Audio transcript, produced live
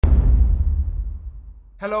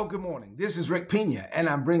Hello, good morning. This is Rick Pina, and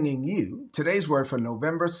I'm bringing you today's word for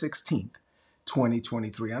November 16th,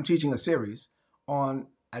 2023. I'm teaching a series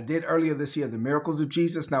I did earlier this year, the miracles of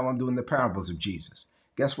Jesus. Now I'm doing the parables of Jesus.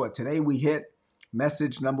 Guess what? Today we hit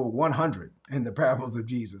message number 100 in the parables of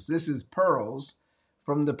Jesus. This is Pearls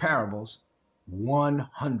from the Parables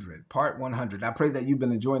 100, part 100. I pray that you've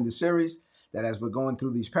been enjoying the series, that as we're going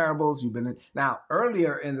through these parables, Now,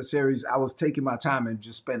 earlier in the series, I was taking my time and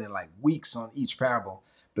just spending like weeks on each parable.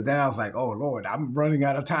 But then I was like, oh, Lord, I'm running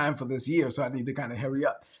out of time for this year, so I need to kind of hurry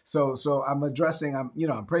up. So I'm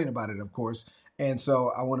praying about it, of course. And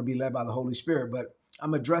so I want to be led by the Holy Spirit. But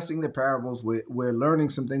I'm addressing the parables. We're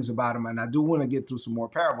learning some things about them. And I do want to get through some more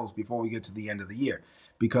parables before we get to the end of the year,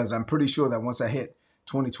 because I'm pretty sure that once I hit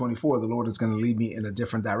 2024, the Lord is going to lead me in a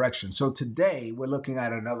different direction. So today we're looking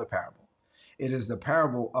at another parable. It is the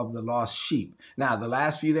parable of the lost sheep. Now, the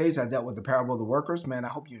last few days I dealt with the parable of the workers. Man, I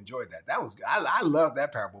hope you enjoyed that. That was good. I love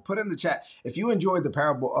that parable. Put in the chat. If you enjoyed the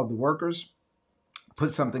parable of the workers,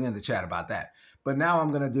 put something in the chat about that. But now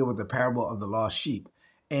I'm going to deal with the parable of the lost sheep.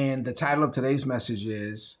 And the title of today's message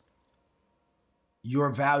is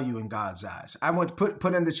Your Value in God's Eyes. I want to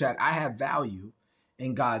put in the chat, I have value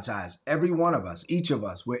in God's eyes. Every one of us, each of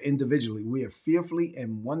us, we are fearfully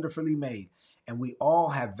and wonderfully made. And we all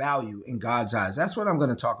have value in God's eyes. That's what I'm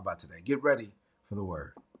going to talk about today. Get ready for the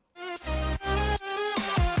word.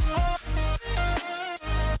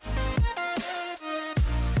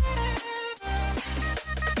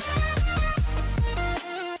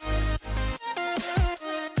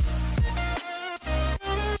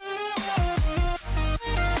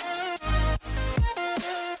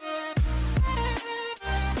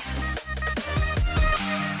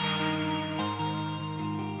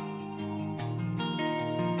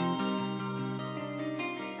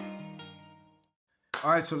 All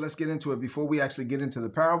right, so let's get into it. Before we actually get into the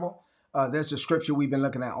parable, there's a scripture we've been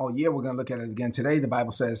looking at all year. We're going to look at it again today. The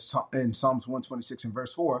Bible says in Psalms 126 and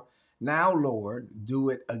verse 4, now, Lord, do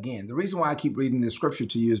it again. The reason why I keep reading this scripture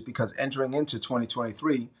to you is because entering into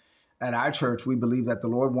 2023 at our church, we believe that the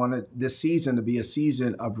Lord wanted this season to be a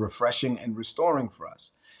season of refreshing and restoring for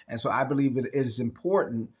us. And so I believe it is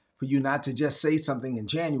important for you not to just say something in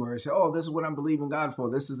January, say, oh, this is what I'm believing God for.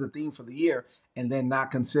 This is the theme for the year, and then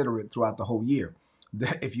not consider it throughout the whole year.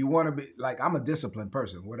 If you want to be like, I'm a disciplined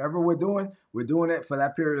person, whatever we're doing it for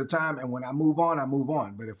that period of time. And when I move on, I move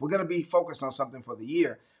on. But if we're going to be focused on something for the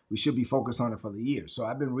year, we should be focused on it for the year. So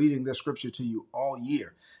I've been reading this scripture to you all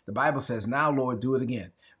year. The Bible says, now, Lord, do it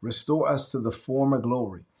again. Restore us to the former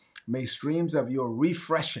glory. May streams of your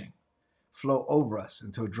refreshing flow over us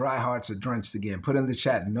until dry hearts are drenched again. Put in the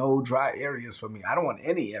chat, no dry areas for me. I don't want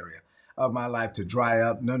any area of my life to dry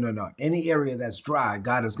up. No. Any area that's dry,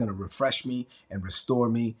 God is going to refresh me and restore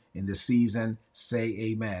me in this season. Say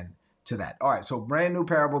amen to that. All right, so brand new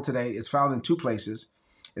parable today. It's found in two places.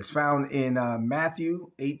 It's found in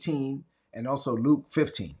Matthew 18 and also Luke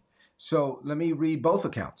 15. So let me read both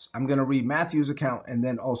accounts. I'm going to read Matthew's account and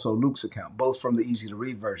then also Luke's account, both from the easy to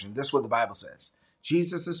read version. This is what the Bible says.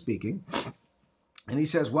 Jesus is speaking, and he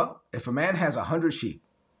says, well, if a man has 100 sheep,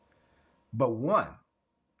 but one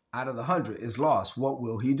out of the 100 is lost, what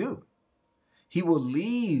will he do? He will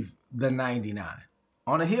leave the 99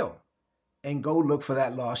 on a hill and go look for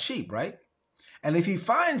that lost sheep, right? And if he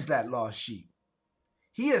finds that lost sheep,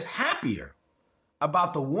 he is happier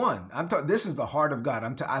about the one. This is the heart of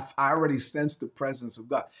God. I already sense the presence of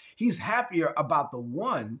God. He's happier about the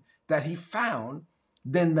one that he found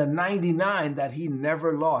than the 99 that he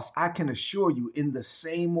never lost. I can assure you, in the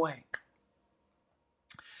same way.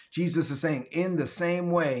 Jesus is saying, in the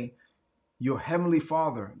same way, your heavenly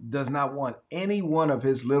Father does not want any one of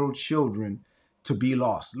his little children to be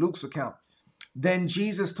lost. Luke's account. Then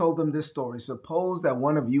Jesus told them this story. Suppose that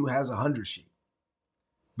one of you has 100 sheep,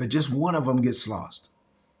 but just one of them gets lost.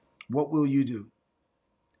 What will you do?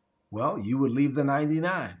 Well, you would leave the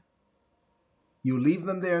 99. You leave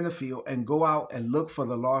them there in the field and go out and look for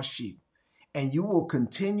the lost sheep. And you will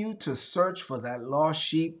continue to search for that lost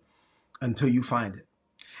sheep until you find it.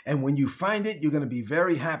 And when you find it, you're going to be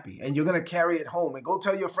very happy and you're going to carry it home and go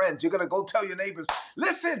tell your friends. You're going to go tell your neighbors,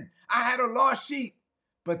 listen, I had a lost sheep,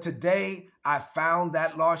 but today I found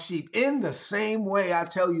that lost sheep. In the same way, I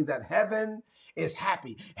tell you that heaven is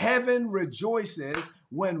happy. Heaven rejoices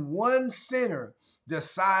when one sinner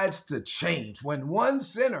decides to change. When one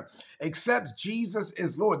sinner accepts Jesus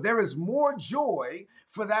as Lord, there is more joy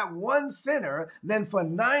for that one sinner than for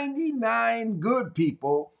 99 good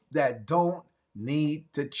people that don't need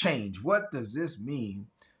to change. What does this mean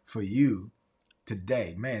for you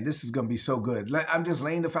today? Man, this is going to be so good. I'm just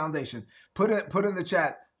laying the foundation. Put in the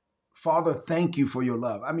chat, Father, thank you for your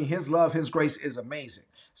love. I mean, his love, his grace is amazing.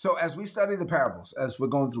 So as we study the parables, as we're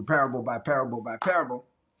going through parable by parable by parable,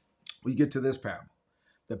 we get to this parable,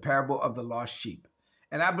 the parable of the lost sheep.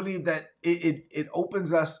 And I believe that it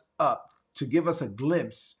opens us up to give us a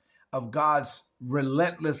glimpse of God's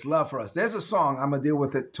relentless love for us. There's a song, I'm going to deal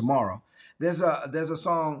with it tomorrow. There's a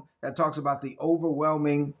song that talks about the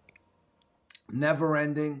overwhelming,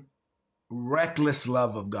 never-ending, reckless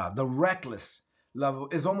love of God. The reckless love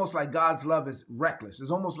is almost like God's love is reckless.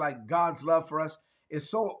 It's almost like God's love for us is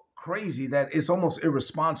so crazy that it's almost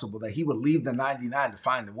irresponsible that he would leave the 99 to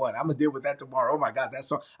find the one. I'm going to deal with that tomorrow. Oh my God, that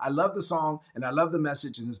song. I love the song and I love the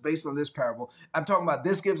message, and it's based on this parable. I'm talking about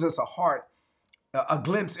this gives us a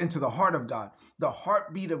glimpse into the heart of God. The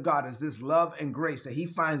heartbeat of God is this love and grace that he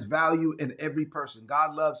finds value in every person.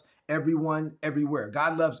 God loves everyone, everywhere.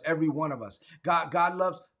 God loves every one of us. God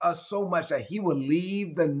loves us so much that he will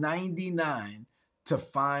leave the 99 to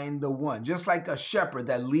find the one. Just like a shepherd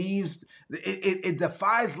that leaves, it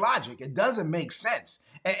defies logic. It doesn't make sense.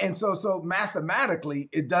 And so mathematically,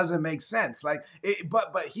 it doesn't make sense. Like,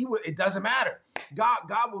 but it doesn't matter.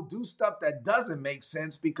 God will do stuff that doesn't make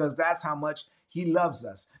sense because that's how much he loves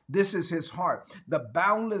us. This is his heart. The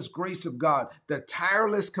boundless grace of God, the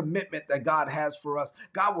tireless commitment that God has for us.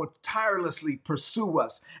 God will tirelessly pursue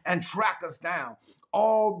us and track us down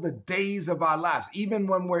all the days of our lives, even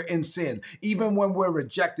when we're in sin, even when we're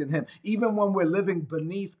rejecting him, even when we're living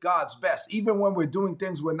beneath God's best, even when we're doing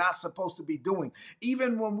things we're not supposed to be doing,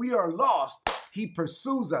 even when we are lost. He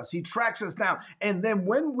pursues us. He tracks us down. And then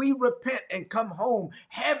when we repent and come home,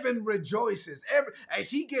 heaven rejoices. And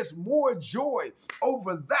he gets more joy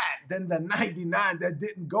over that than the 99 that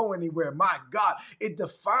didn't go anywhere. My God, it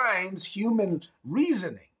defines human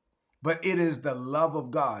reasoning, but it is the love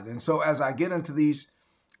of God. And so as I get into these,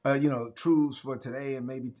 truths for today and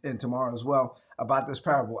maybe and tomorrow as well about this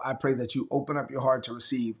parable, I pray that you open up your heart to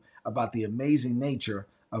receive about the amazing nature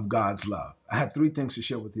of God's love. I have 3 things to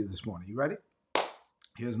share with you this morning. You ready?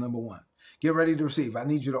 Here's number 1. Get ready to receive. I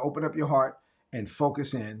need you to open up your heart and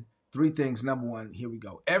focus in. 3 things. Number 1, here we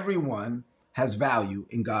go. Everyone has value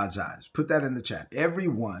in God's eyes. Put that in the chat.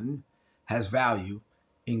 Everyone has value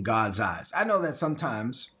in God's eyes. I know that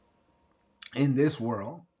sometimes in this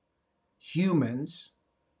world, humans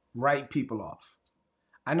write people off.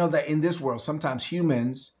 I know that in this world, sometimes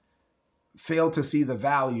humans fail to see the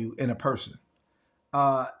value in a person.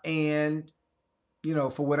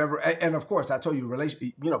 For whatever, and of course, I told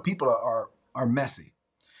you, people are messy.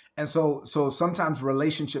 And so sometimes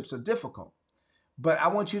relationships are difficult. But I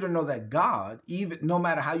want you to know that God, even no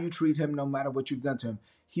matter how you treat him, no matter what you've done to him,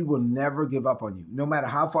 he will never give up on you. No matter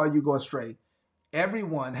how far you go astray,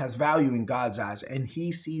 everyone has value in God's eyes, and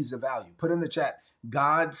he sees the value. Put in the chat,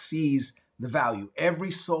 God sees the value.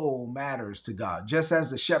 Every soul matters to God, just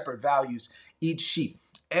as the shepherd values each sheep.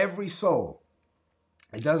 Every soul,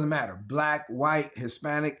 it doesn't matter, black, white,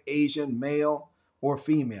 Hispanic, Asian, male or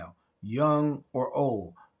female, young or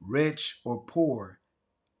old, rich or poor.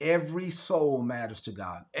 Every soul matters to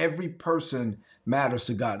God. Every person matters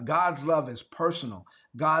to God. God's love is personal.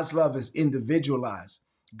 God's love is individualized.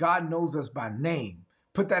 God knows us by name.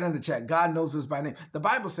 Put that in the chat. God knows us by name. The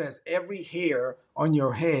Bible says every hair on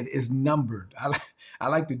your head is numbered. I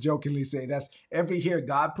like to jokingly say that's every hair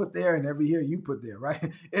God put there and every hair you put there,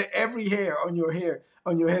 right? Every hair on your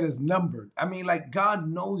head is numbered. I mean, like God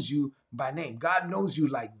knows you by name. God knows you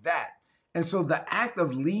like that. And so the act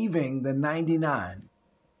of leaving the 99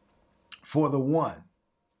 for the one,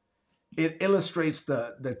 it illustrates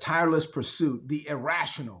the tireless pursuit, the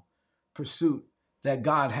irrational pursuit that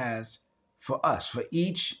God has for us, for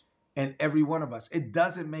each and every one of us. It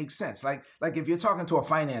doesn't make sense. Like if you're talking to a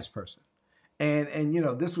finance person and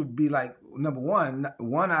this would be like, number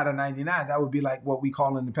one out of 99, that would be like what we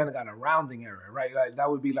call in the Pentagon a rounding error, right? Like that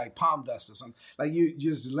would be like palm dust or something. Like you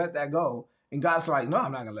just let that go. And God's like, no,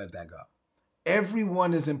 I'm not going to let that go.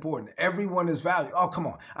 Everyone is important. Everyone is valued. Oh, come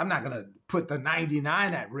on. I'm not going to put the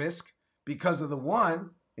 99 at risk because of the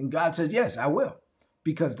one. And God says, yes, I will,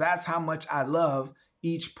 because that's how much I love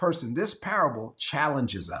each person. This parable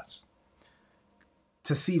challenges us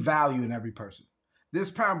to see value in every person. This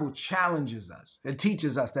parable challenges us. It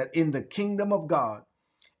teaches us that in the kingdom of God,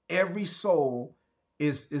 every soul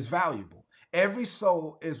is valuable. Every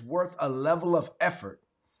soul is worth a level of effort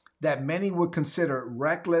that many would consider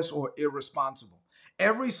reckless or irresponsible.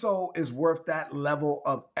 Every soul is worth that level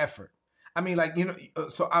of effort. I mean,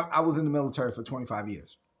 so I was in the military for 25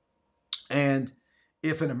 years. And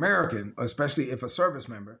if an American, especially if a service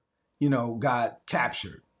member, got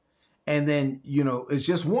captured, and then, it's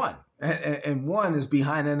just one, and one is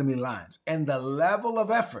behind enemy lines, and the level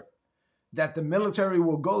of effort that the military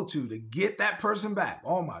will go to get that person back.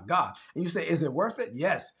 Oh my God. And you say, is it worth it?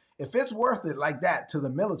 Yes. If it's worth it like that to the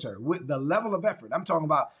military with the level of effort, I'm talking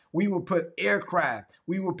about we will put aircraft,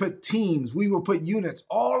 we will put teams, we will put units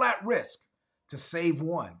all at risk to save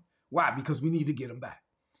one. Why? Because we need to get them back.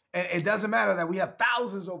 And it doesn't matter that we have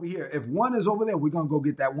thousands over here. If one is over there, we're going to go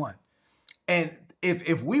get that one. And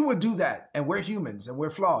if we would do that, and we're humans and we're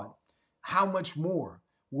flawed, how much more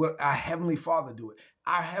would our Heavenly Father do it?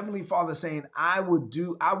 Our Heavenly Father saying,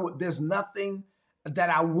 there's nothing that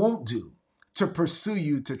I won't do to pursue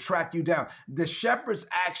you, to track you down. The shepherd's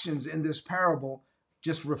actions in this parable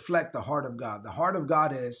just reflect the heart of God. The heart of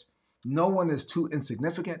God is no one is too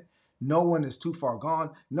insignificant. No one is too far gone.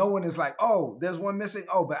 No one is like, oh, there's one missing.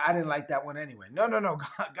 Oh, but I didn't like that one anyway. No.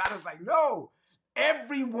 God is like, no.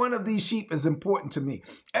 Every one of these sheep is important to me.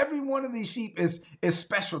 Every one of these sheep is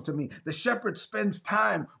special to me. The shepherd spends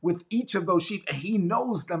time with each of those sheep and he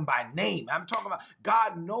knows them by name. I'm talking about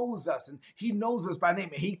God knows us and he knows us by name.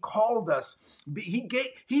 And he called us.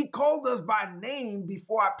 He called us by name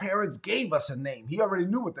before our parents gave us a name. He already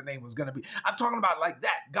knew what the name was going to be. I'm talking about like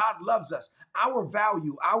that. God loves us. Our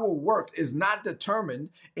value, our worth is not determined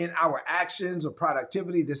in our actions or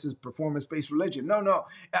productivity. This is performance-based religion. No.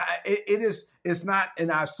 It's not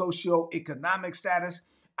in our socioeconomic status.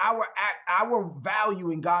 Our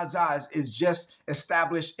value in God's eyes is just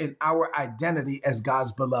established in our identity as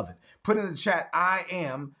God's beloved. Put in the chat, I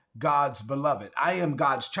am God's beloved. I am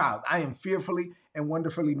God's child. I am fearfully and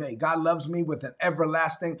wonderfully made. God loves me with an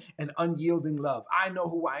everlasting and unyielding love. I know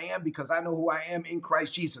who I am because I know who I am in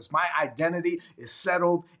Christ Jesus. My identity is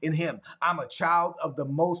settled in him. I'm a child of the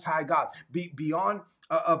Most High God. Beyond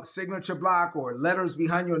a signature block or letters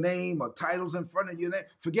behind your name or titles in front of your name.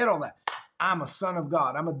 Forget all that. I'm a son of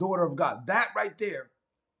God. I'm a daughter of God. That right there,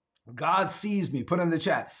 God sees me. Put in the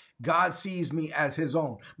chat. God sees me as his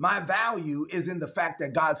own. My value is in the fact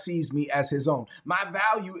that God sees me as his own. My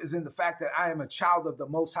value is in the fact that I am a child of the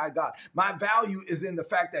Most High God. My value is in the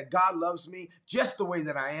fact that God loves me just the way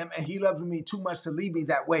that I am, and he loves me too much to leave me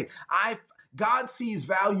that way. God sees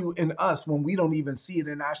value in us when we don't even see it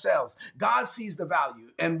in ourselves. God sees the value.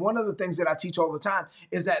 And one of the things that I teach all the time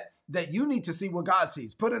is that you need to see what God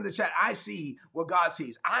sees. Put in the chat, I see what God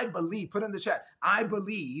sees. I believe, put in the chat, I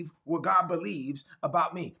believe what God believes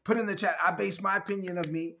about me. Put in the chat, I base my opinion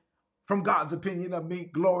of me from God's opinion of me.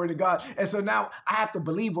 Glory to God. And so now I have to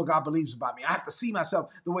believe what God believes about me. I have to see myself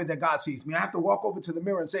the way that God sees me. I have to walk over to the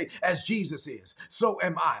mirror and say, as Jesus is, so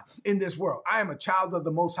am I in this world. I am a child of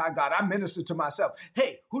the Most High God. I minister to myself.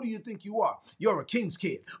 Hey, who do you think you are? You're a king's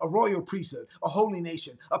kid, a royal priesthood, a holy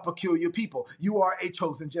nation, a peculiar people. You are a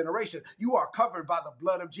chosen generation. You are covered by the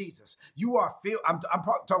blood of Jesus. You are filled. I'm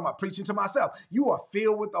talking about preaching to myself. You are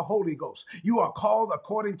filled with the Holy Ghost. You are called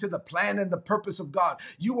according to the plan and the purpose of God.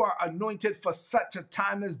 You are anointed for such a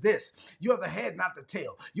time as this. You're the head, not the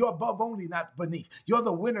tail. You're above only, not beneath. You're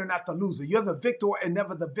the winner, not the loser. You're the victor and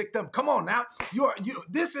never the victim. Come on now.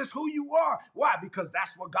 This is who you are. Why? Because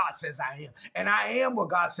that's what God says I am. And I am what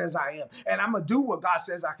God says I am. And I'm going to do what God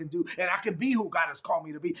says I can do. And I can be who God has called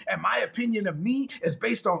me to be. And my opinion of me is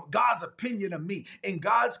based on God's opinion of me. In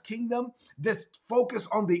God's kingdom, this focus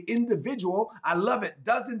on the individual, I love it,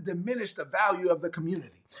 doesn't diminish the value of the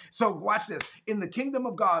community. So watch this. In the kingdom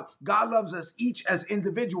of God, God loves us each as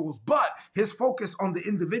individuals, but his focus on the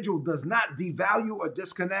individual does not devalue or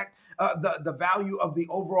disconnect the value of the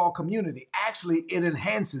overall community. Actually, it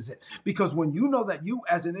enhances it, because when you know that you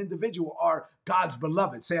as an individual are God's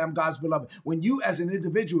beloved, say I'm God's beloved. When you as an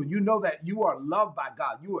individual, you know that you are loved by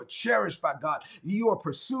God, you are cherished by God, you are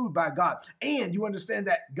pursued by God, and you understand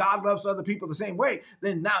that God loves other people the same way,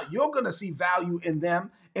 then now you're going to see value in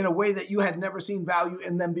them in a way that you had never seen value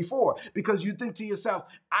in them before, because you think to yourself,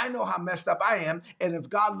 I know how messed up I am, and if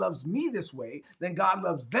God loves me this way, then God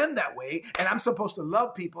loves them that way, and I'm supposed to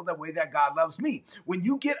love people the way that God loves me. When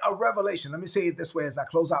you get a revelation, let me say it this way as I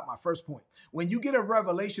close out my first point. When you get a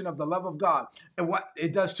revelation of the love of God, and what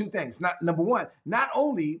it does two things. Number one, not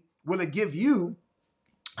only will it give you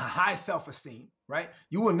a high self-esteem, right?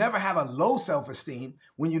 You will never have a low self-esteem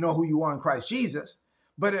when you know who you are in Christ Jesus.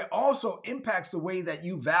 But it also impacts the way that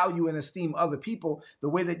you value and esteem other people, the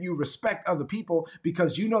way that you respect other people,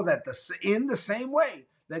 because you know that in the same way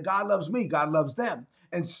that God loves me, God loves them.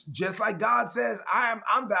 And just like God says,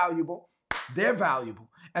 I'm valuable, they're valuable.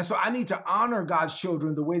 And so I need to honor God's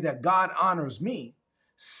children the way that God honors me.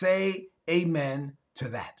 Say amen to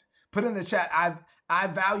that. Put in the chat, I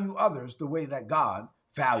value others the way that God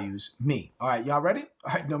values me. All right, y'all ready?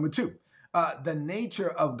 All right, number two, the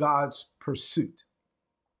nature of God's pursuit.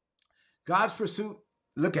 God's pursuit,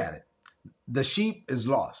 look at it. The sheep is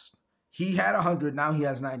lost. He had 100, now he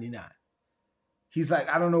has 99. He's like,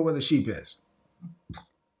 I don't know where the sheep is.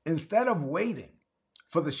 Instead of waiting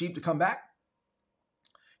for the sheep to come back,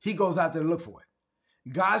 he goes out there to look for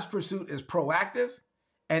it. God's pursuit is proactive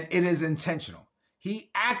and it is intentional.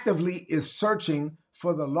 He actively is searching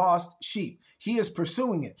for the lost sheep. He is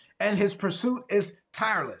pursuing it, and his pursuit is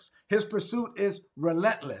tireless. His pursuit is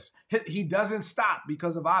relentless. He doesn't stop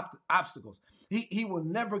because of obstacles. He will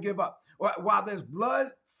never give up. While there's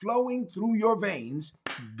blood flowing through your veins,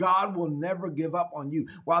 God will never give up on you.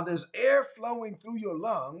 While there's air flowing through your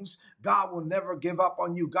lungs, God will never give up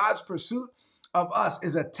on you. God's pursuit of us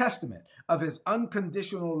is a testament of his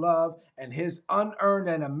unconditional love and his unearned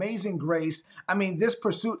and amazing grace. I mean, this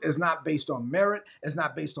pursuit is not based on merit. It's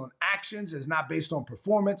not based on actions. It's not based on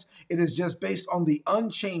performance. It is just based on the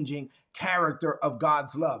unchanging character of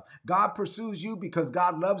God's love. God pursues you because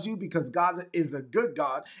God loves you, because God is a good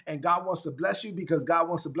God, and God wants to bless you because God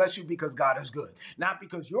wants to bless you because God is good. Not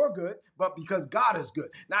because you're good, but because God is good.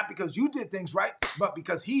 Not because you did things right, but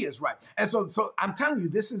because he is right. And so I'm telling you,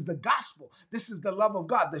 this is the gospel. This is the love of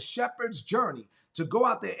God, the shepherd's journey to go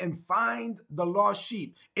out there and find the lost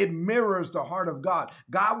sheep. It mirrors the heart of God.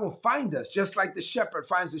 God will find us just like the shepherd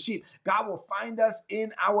finds the sheep. God will find us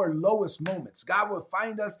in our lowest moments. God will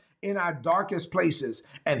find us in our darkest places,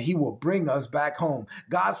 and he will bring us back home.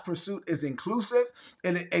 God's pursuit is inclusive,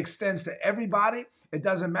 and it extends to everybody. It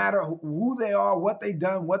doesn't matter who they are, what they've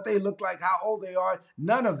done, what they look like, how old they are,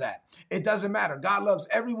 none of that. It doesn't matter. God loves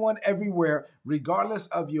everyone, everywhere, regardless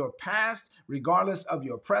of your past, regardless of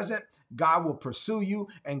your present. God will pursue you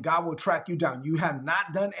and God will track you down. You have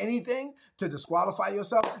not done anything to disqualify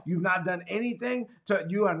yourself. You've not done anything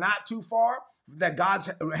you are not too far that God's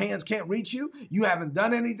hands can't reach you. You haven't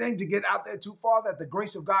done anything to get out there too far that the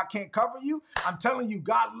grace of God can't cover you. I'm telling you,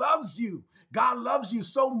 God loves you. God loves you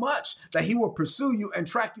so much that he will pursue you and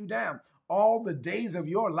track you down all the days of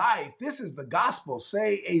your life. This is the gospel.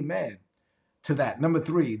 Say amen to that. Number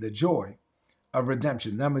 3, the joy of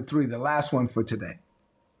redemption. Number 3, the last one for today.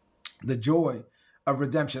 The joy of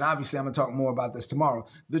redemption. Obviously, I'm going to talk more about this tomorrow.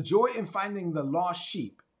 The joy in finding the lost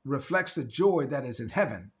sheep reflects the joy that is in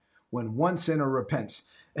heaven when one sinner repents.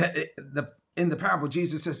 In the parable,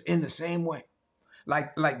 Jesus says, in the same way,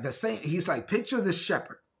 like the same, he's like, picture this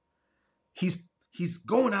shepherd. He's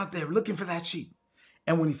going out there looking for that sheep.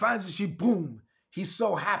 And when he finds the sheep, boom, he's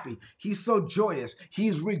so happy. He's so joyous.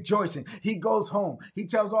 He's rejoicing. He goes home. He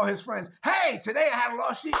tells all his friends, hey, today I had a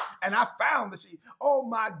lost sheep and I found the sheep. Oh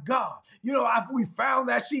my God. We found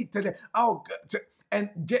that sheep today. Oh,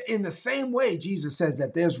 and in the same way, Jesus says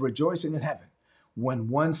that there's rejoicing in heaven when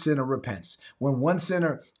one sinner repents. When one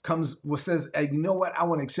sinner says, hey, you know what? I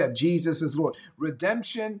want to accept Jesus as Lord.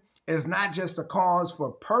 Redemption is not just a cause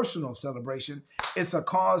for personal celebration. It's a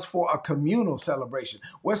cause for a communal celebration.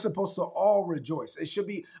 We're supposed to all rejoice. It should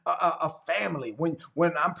be a family.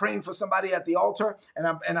 When I'm praying for somebody at the altar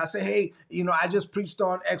and I say, hey, I just preached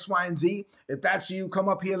on X, Y, and Z. If that's you, come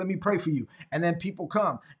up here. Let me pray for you. And then people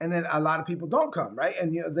come. And then a lot of people don't come, right?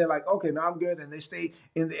 And they're like, okay, no, I'm good. And they stay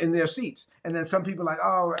in their seats. And then some people are like,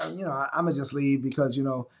 oh, I'm going to just leave because,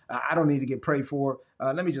 I don't need to get prayed for.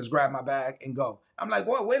 Let me just grab my bag and go. I'm like,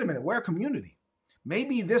 well, wait a minute. We're a community.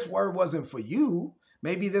 Maybe this word wasn't for you.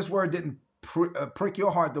 Maybe this word didn't prick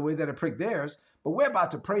your heart the way that it pricked theirs. But we're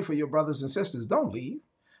about to pray for your brothers and sisters. Don't leave.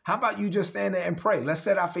 How about you just stand there and pray? Let's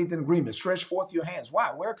set our faith in agreement. Stretch forth your hands.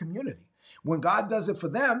 Why? We're a community. When God does it for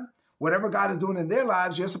them, whatever God is doing in their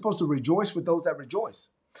lives, you're supposed to rejoice with those that rejoice.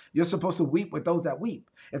 You're supposed to weep with those that weep.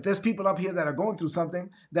 If there's people up here that are going through something,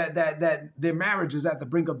 that their marriage is at the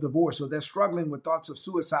brink of divorce, or they're struggling with thoughts of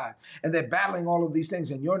suicide, and they're battling all of these things,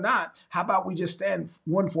 and you're not, how about we just stand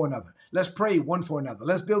one for another? Let's pray one for another.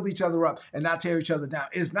 Let's build each other up and not tear each other down.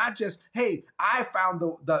 It's not just, hey, I found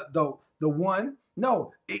the one.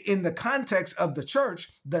 No, in the context of the church,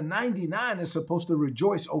 the 99 is supposed to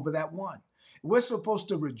rejoice over that one. We're supposed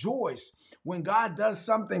to rejoice when God does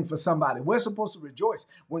something for somebody. We're supposed to rejoice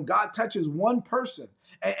when God touches one person.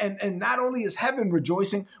 And not only is heaven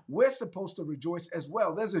rejoicing, we're supposed to rejoice as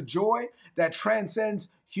well. There's a joy that transcends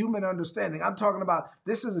human understanding. I'm talking about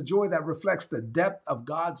this is a joy that reflects the depth of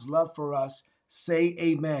God's love for us. Say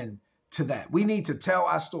amen to that. We need to tell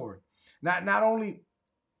our story. Not only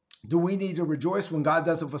do we need to rejoice when God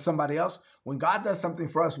does it for somebody else? When God does something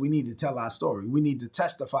for us, we need to tell our story. We need to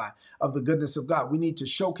testify of the goodness of God. We need to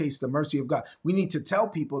showcase the mercy of God. We need to tell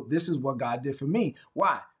people this is what God did for me.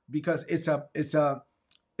 Why? Because it's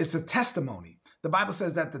a testimony The Bible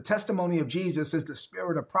says that the testimony of Jesus is the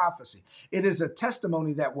spirit of prophecy. It is a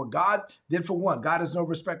testimony that what God did for one, God is no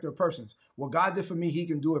respecter of persons. What God did for me, he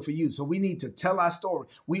can do it for you. So we need to tell our story.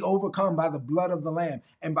 We overcome by the blood of the Lamb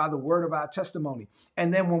and by the word of our testimony.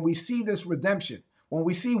 And then when we see this redemption, when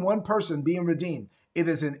we see one person being redeemed, it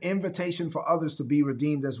is an invitation for others to be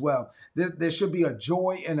redeemed as well. There should be a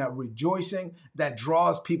joy and a rejoicing that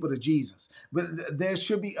draws people to Jesus. But there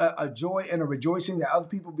should be a joy and a rejoicing that other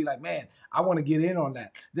people be like, man, I want to get in on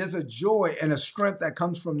that. There's a joy and a strength that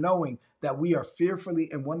comes from knowing that we are fearfully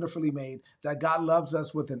and wonderfully made, that God loves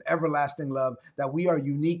us with an everlasting love, that we are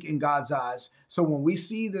unique in God's eyes. So when we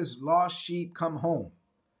see this lost sheep come home,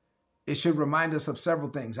 it should remind us of several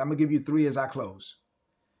things. I'm going to give you 3 as I close.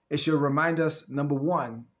 It should remind us, number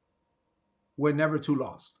 1, we're never too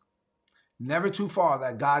lost. Never too far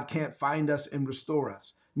that God can't find us and restore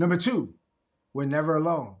us. Number 2, we're never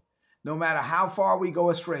alone. No matter how far we go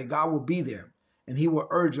astray, God will be there and he will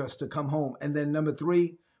urge us to come home. And then number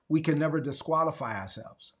 3, we can never disqualify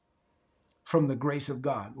ourselves from the grace of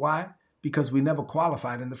God. Why? Because we never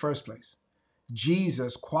qualified in the first place.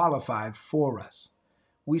 Jesus qualified for us.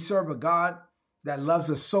 We serve a God that loves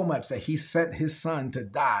us so much that he sent his son to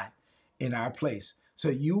die in our place. So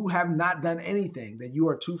you have not done anything that you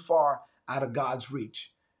are too far out of God's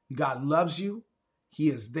reach. God loves you. He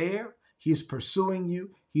is there. He is pursuing you.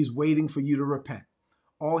 He's waiting for you to repent.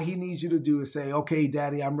 All he needs you to do is say, okay,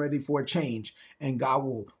 Daddy, I'm ready for a change. And God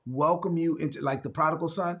will welcome you into, like the prodigal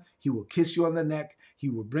son, he will kiss you on the neck. He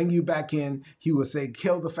will bring you back in. He will say,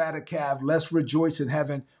 kill the fatted calf. Let's rejoice in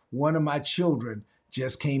heaven. One of my children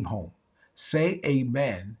just came home. Say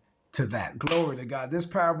amen to that. Glory to God. This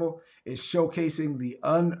parable is showcasing the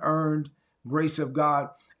unearned grace of God.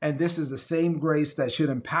 And this is the same grace that should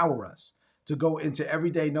empower us to go into every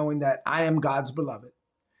day knowing that I am God's beloved.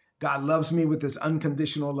 God loves me with this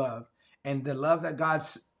unconditional love. And the love that God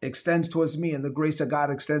extends towards me and the grace that God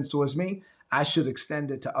extends towards me, I should extend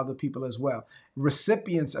it to other people as well.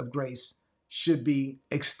 Recipients of grace should be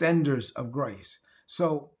extenders of grace.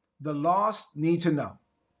 So the lost need to know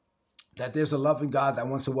that there's a loving God that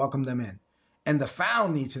wants to welcome them in. And the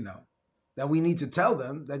found need to know that we need to tell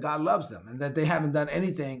them that God loves them and that they haven't done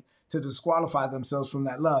anything to disqualify themselves from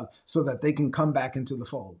that love so that they can come back into the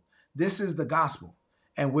fold. This is the gospel,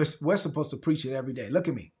 and we're supposed to preach it every day. Look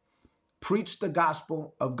at me. Preach the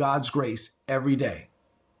gospel of God's grace every day.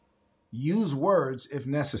 Use words if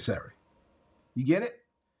necessary. You get it?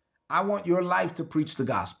 I want your life to preach the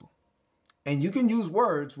gospel. And you can use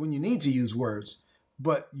words when you need to use words,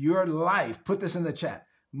 but your life, put this in the chat,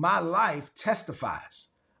 my life testifies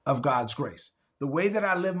of God's grace. The way that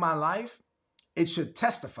I live my life, it should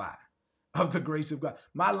testify of the grace of God.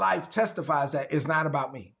 My life testifies that it's not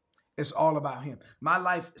about me. It's all about him. My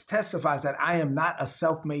life testifies that I am not a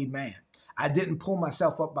self-made man. I didn't pull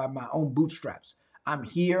myself up by my own bootstraps. I'm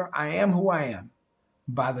here. I am who I am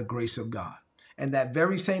by the grace of God. And that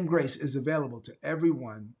very same grace is available to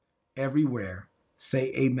everyone, everywhere.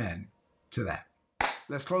 Say amen to that.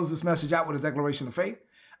 Let's close this message out with a declaration of faith.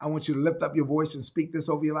 I want you to lift up your voice and speak this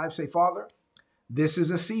over your life. Say, Father, this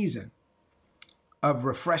is a season of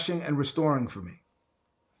refreshing and restoring for me.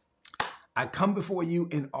 I come before you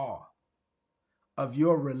in awe of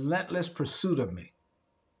your relentless pursuit of me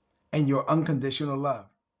and your unconditional love.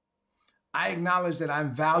 I acknowledge that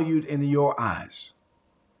I'm valued in your eyes,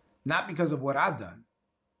 not because of what I've done,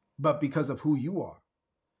 but because of who you are.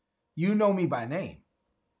 You know me by name.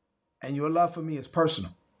 And your love for me is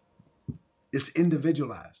personal. It's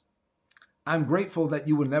individualized. I'm grateful that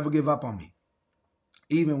you will never give up on me,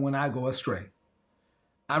 even when I go astray.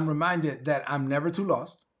 I'm reminded that I'm never too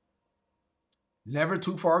lost, never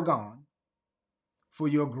too far gone for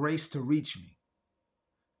your grace to reach me.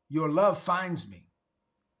 Your love finds me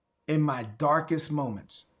in my darkest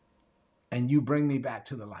moments, and you bring me back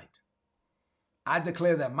to the light. I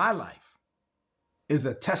declare that my life is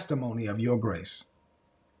a testimony of your grace.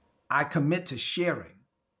 I commit to sharing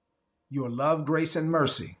your love, grace, and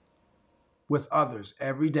mercy with others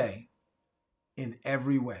every day in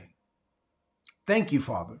every way. Thank you,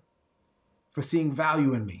 Father, for seeing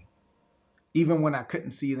value in me, even when I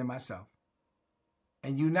couldn't see it in myself.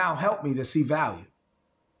 And you now help me to see value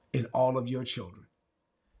in all of your children.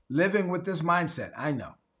 Living with this mindset, I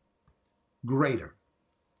know greater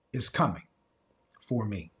is coming for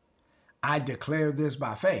me. I declare this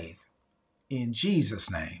by faith in Jesus'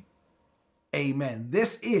 name. Amen.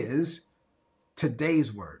 This is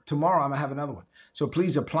today's word. Tomorrow I'm going to have another one. So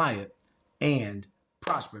please apply it and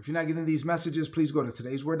prosper. If you're not getting these messages, please go to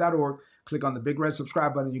todaysword.org, click on the big red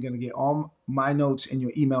subscribe button. You're going to get all my notes in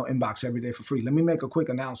your email inbox every day for free. Let me make a quick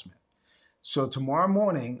announcement. So tomorrow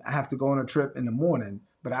morning, I have to go on a trip in the morning,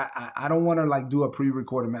 but I don't want to like do a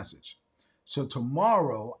pre-recorded message. So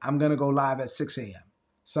tomorrow, I'm going to go live at 6 a.m.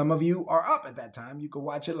 Some of you are up at that time. You can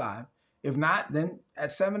watch it live. If not, then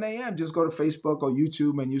at 7 a.m., just go to Facebook or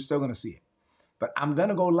YouTube and you're still going to see it. But I'm going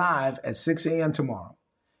to go live at 6 a.m. tomorrow.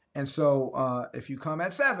 And so if you come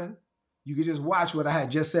at 7, you can just watch what I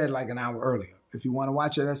had just said like an hour earlier. If you want to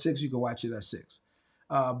watch it at 6, you can watch it at 6.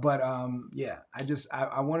 Yeah,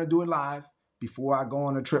 I want to do it live before I go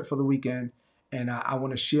on a trip for the weekend. And I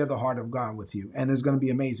want to share the heart of God with you. And it's going to be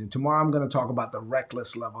amazing. Tomorrow, I'm going to talk about the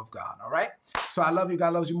reckless love of God. All right. So I love you.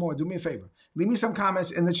 God loves you more. Do me a favor. Leave me some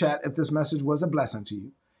comments in the chat if this message was a blessing to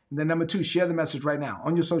you. And then number 2, share the message right now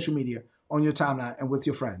on your social media, on your timeline, and with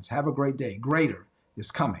your friends. Have a great day. Greater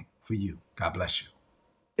is coming for you. God bless you.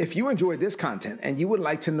 If you enjoyed this content and you would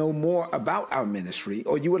like to know more about our ministry,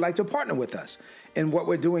 or you would like to partner with us in what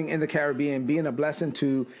we're doing in the Caribbean, being a blessing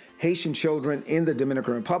to Haitian children in the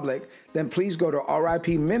Dominican Republic, then please go to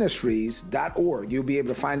ripministries.org. You'll be able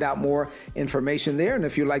to find out more information there. And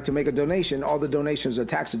if you'd like to make a donation, all the donations are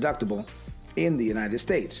tax deductible in the United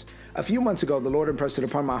States. A few months ago, the Lord impressed it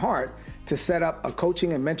upon my heart to set up a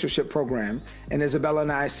coaching and mentorship program, and Isabella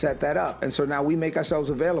and I set that up. And so now we make ourselves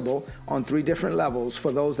available on 3 different levels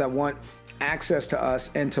for those that want access to us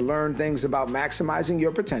and to learn things about maximizing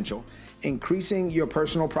your potential, increasing your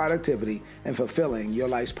personal productivity, and fulfilling your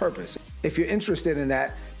life's purpose. If you're interested in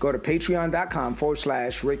that, go to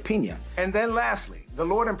patreon.com/Rick Pina. And then lastly, the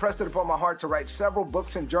Lord impressed it upon my heart to write several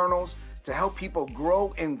books and journals to help people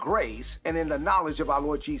grow in grace and in the knowledge of our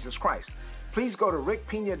Lord Jesus Christ. Please go to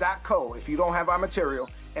rickpina.co if you don't have our material,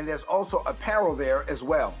 and there's also apparel there as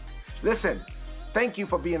well. Listen, thank you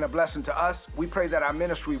for being a blessing to us. We pray that our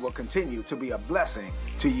ministry will continue to be a blessing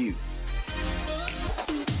to you.